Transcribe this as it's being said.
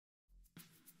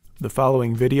The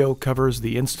following video covers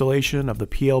the installation of the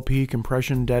PLP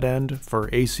compression dead end for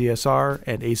ACSR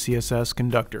and ACSS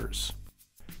conductors.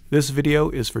 This video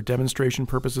is for demonstration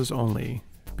purposes only.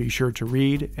 Be sure to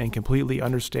read and completely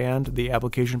understand the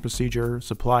application procedure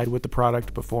supplied with the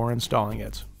product before installing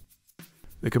it.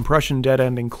 The compression dead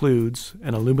end includes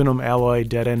an aluminum alloy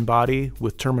dead end body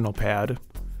with terminal pad,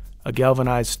 a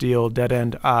galvanized steel dead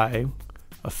end eye,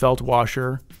 a felt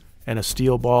washer, and a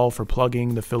steel ball for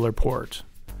plugging the filler port.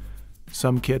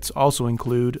 Some kits also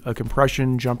include a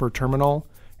compression jumper terminal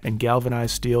and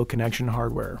galvanized steel connection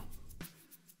hardware.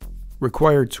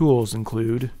 Required tools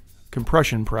include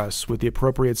compression press with the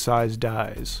appropriate size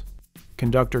dies,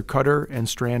 conductor cutter and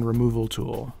strand removal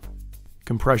tool,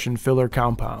 compression filler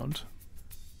compound,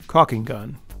 caulking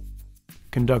gun,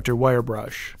 conductor wire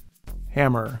brush,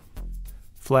 hammer,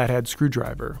 flathead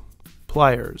screwdriver,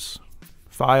 pliers,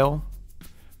 file,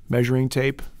 measuring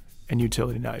tape, and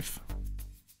utility knife.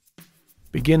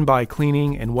 Begin by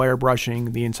cleaning and wire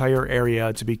brushing the entire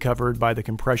area to be covered by the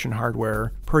compression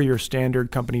hardware per your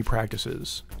standard company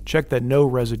practices. Check that no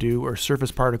residue or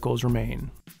surface particles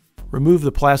remain. Remove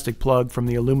the plastic plug from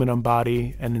the aluminum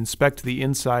body and inspect the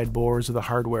inside bores of the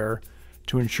hardware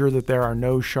to ensure that there are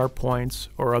no sharp points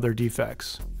or other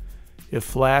defects. If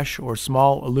flash or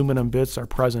small aluminum bits are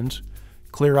present,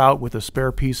 clear out with a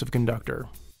spare piece of conductor.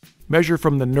 Measure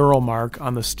from the knurl mark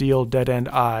on the steel dead end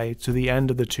eye to the end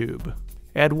of the tube.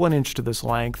 Add 1 inch to this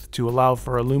length to allow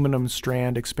for aluminum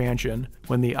strand expansion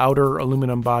when the outer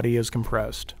aluminum body is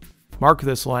compressed. Mark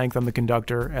this length on the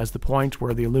conductor as the point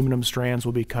where the aluminum strands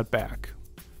will be cut back.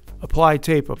 Apply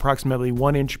tape approximately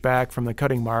 1 inch back from the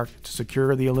cutting mark to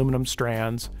secure the aluminum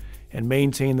strands and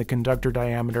maintain the conductor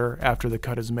diameter after the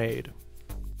cut is made.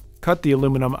 Cut the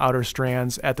aluminum outer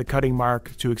strands at the cutting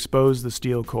mark to expose the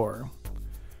steel core.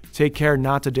 Take care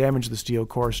not to damage the steel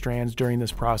core strands during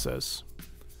this process.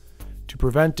 To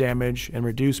prevent damage and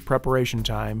reduce preparation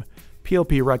time,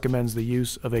 PLP recommends the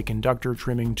use of a conductor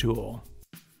trimming tool.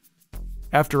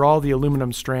 After all the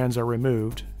aluminum strands are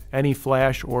removed, any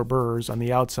flash or burrs on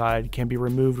the outside can be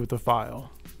removed with a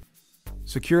file.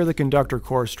 Secure the conductor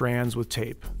core strands with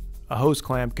tape. A hose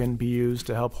clamp can be used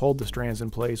to help hold the strands in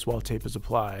place while tape is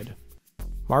applied.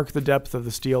 Mark the depth of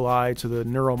the steel eye to the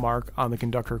knurl mark on the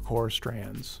conductor core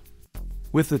strands.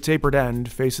 With the tapered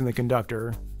end facing the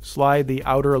conductor, slide the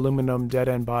outer aluminum dead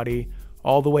end body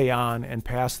all the way on and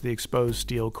past the exposed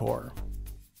steel core.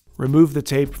 Remove the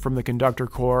tape from the conductor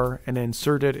core and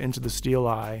insert it into the steel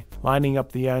eye, lining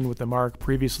up the end with the mark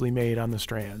previously made on the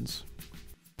strands.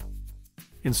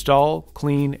 Install,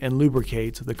 clean, and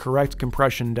lubricate the correct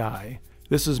compression die.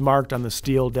 This is marked on the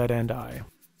steel dead end eye.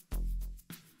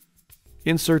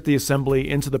 Insert the assembly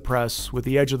into the press with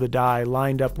the edge of the die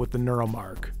lined up with the knurl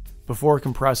mark. Before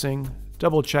compressing,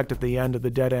 double check that the end of the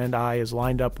dead end eye is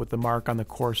lined up with the mark on the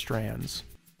core strands.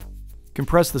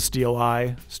 Compress the steel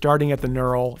eye, starting at the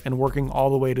knurl and working all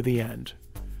the way to the end.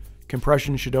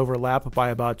 Compression should overlap by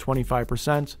about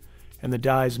 25%, and the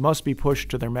dies must be pushed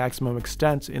to their maximum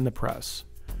extent in the press.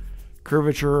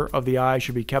 Curvature of the eye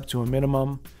should be kept to a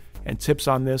minimum, and tips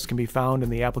on this can be found in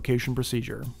the application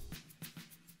procedure.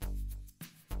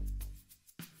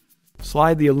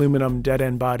 Slide the aluminum dead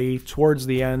end body towards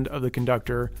the end of the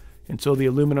conductor until the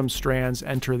aluminum strands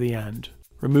enter the end.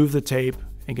 Remove the tape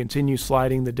and continue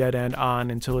sliding the dead end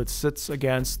on until it sits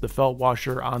against the felt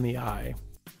washer on the eye.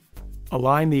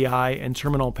 Align the eye and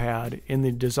terminal pad in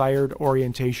the desired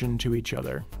orientation to each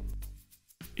other.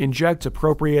 Inject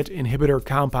appropriate inhibitor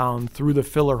compound through the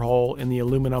filler hole in the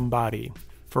aluminum body.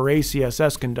 For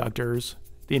ACSS conductors,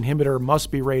 the inhibitor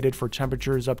must be rated for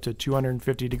temperatures up to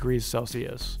 250 degrees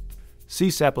Celsius.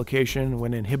 Cease application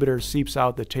when inhibitor seeps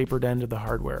out the tapered end of the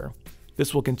hardware.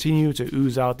 This will continue to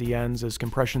ooze out the ends as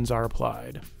compressions are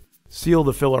applied. Seal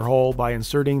the filler hole by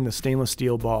inserting the stainless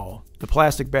steel ball. The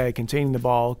plastic bag containing the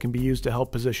ball can be used to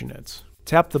help position it.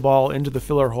 Tap the ball into the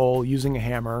filler hole using a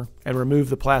hammer and remove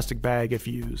the plastic bag if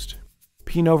used.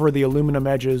 Peen over the aluminum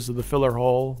edges of the filler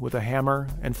hole with a hammer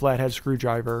and flathead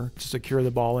screwdriver to secure the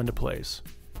ball into place.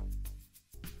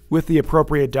 With the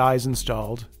appropriate dies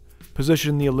installed,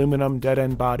 position the aluminum dead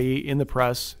end body in the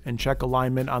press and check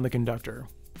alignment on the conductor.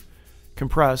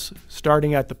 Compress,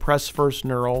 starting at the press first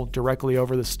knurl directly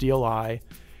over the steel eye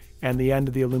and the end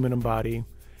of the aluminum body,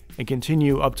 and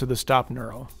continue up to the stop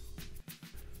knurl.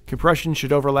 Compression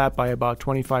should overlap by about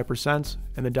 25%,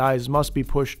 and the dies must be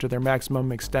pushed to their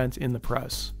maximum extent in the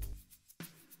press.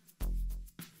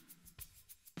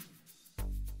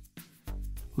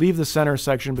 Leave the center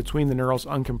section between the knurls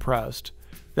uncompressed,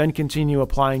 then continue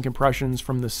applying compressions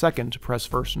from the second press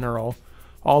first knurl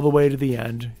all the way to the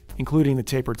end, including the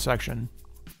tapered section.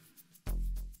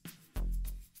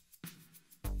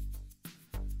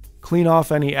 Clean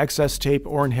off any excess tape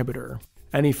or inhibitor.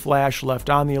 Any flash left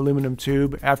on the aluminum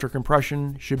tube after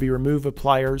compression should be removed with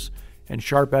pliers, and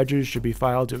sharp edges should be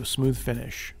filed to a smooth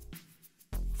finish.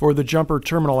 For the jumper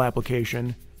terminal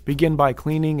application, begin by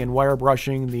cleaning and wire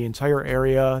brushing the entire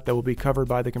area that will be covered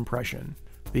by the compression.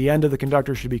 The end of the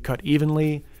conductor should be cut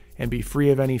evenly and be free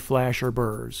of any flash or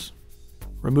burrs.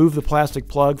 Remove the plastic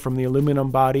plug from the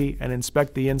aluminum body and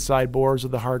inspect the inside bores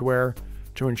of the hardware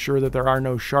to ensure that there are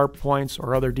no sharp points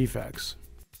or other defects.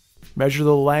 Measure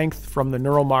the length from the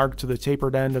knurl mark to the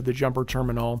tapered end of the jumper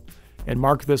terminal and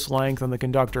mark this length on the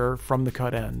conductor from the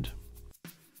cut end.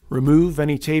 Remove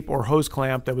any tape or hose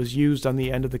clamp that was used on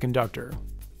the end of the conductor.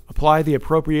 Apply the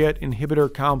appropriate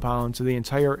inhibitor compound to the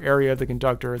entire area of the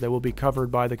conductor that will be covered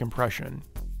by the compression.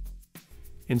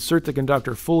 Insert the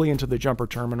conductor fully into the jumper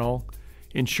terminal,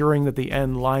 ensuring that the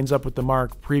end lines up with the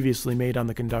mark previously made on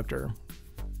the conductor.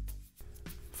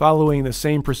 Following the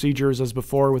same procedures as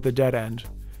before with the dead end,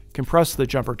 compress the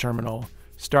jumper terminal,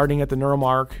 starting at the knurl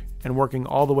mark and working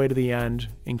all the way to the end,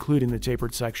 including the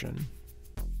tapered section.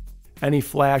 Any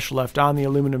flash left on the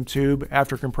aluminum tube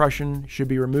after compression should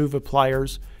be removed with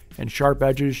pliers, and sharp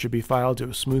edges should be filed to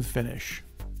a smooth finish.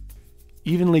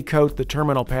 Evenly coat the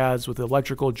terminal pads with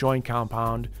electrical joint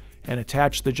compound and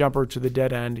attach the jumper to the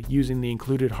dead end using the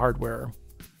included hardware.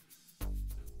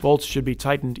 Bolts should be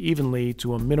tightened evenly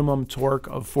to a minimum torque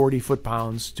of 40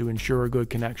 foot-pounds to ensure a good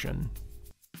connection.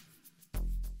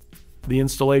 The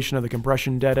installation of the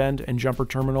compression dead end and jumper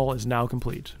terminal is now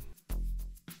complete.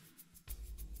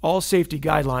 All safety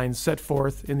guidelines set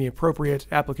forth in the appropriate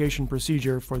application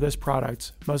procedure for this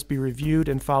product must be reviewed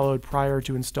and followed prior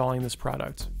to installing this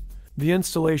product. The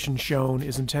installation shown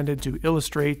is intended to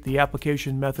illustrate the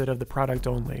application method of the product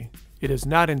only. It is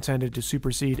not intended to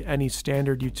supersede any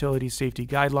standard utility safety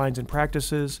guidelines and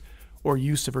practices or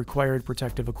use of required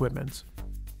protective equipment.